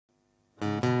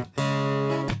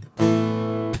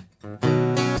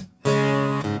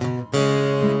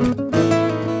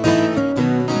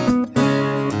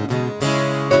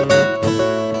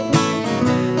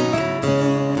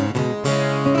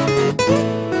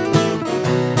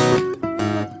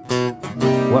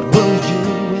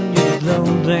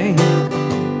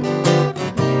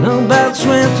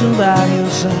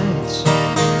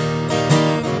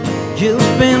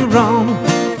been wrong,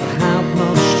 how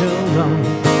much to run?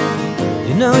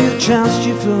 You know you trust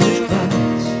your foolish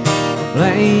plans.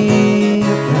 Lay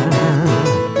it down.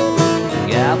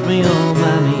 Got me on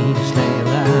my knees, lay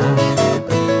down.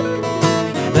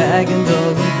 Begging,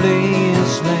 darling,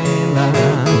 please lay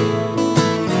down.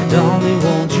 Darling,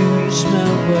 won't you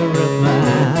smell where of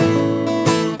mine?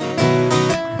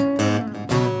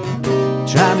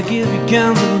 Try to give you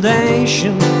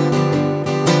consolation.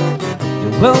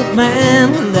 Your old man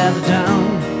let it down.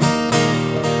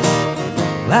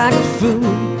 Like a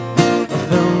fool, I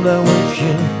fell in love with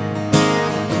you.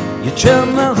 You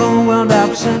turned my whole world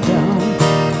upside down.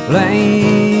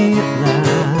 Lay it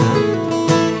down.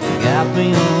 Got me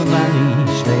on my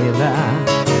knees, lay down.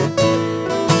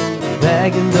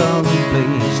 Begging, darling,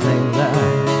 please lay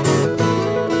down.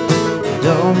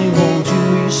 Darling, won't you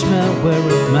smell where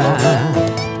it mine?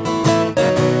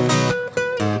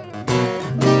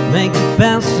 Make the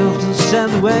best of the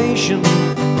situation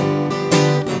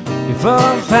before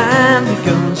I finally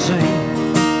go insane.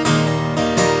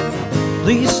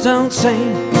 Please don't say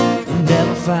you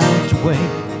never found a way,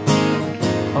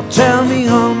 or tell me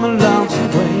all my love's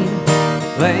away.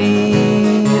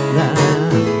 Lay it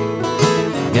down.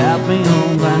 Got me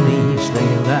on my knees,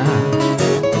 lay down.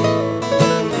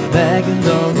 Begging,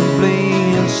 darling,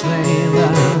 please lay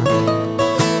down.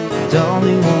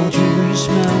 Darling, won't you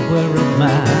smell where it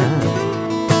mine?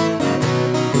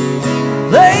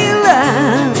 Lay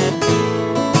down.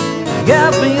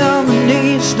 Got me on my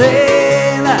knees,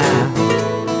 lay down.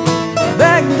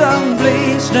 Begging, darling,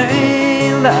 please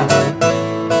lay down.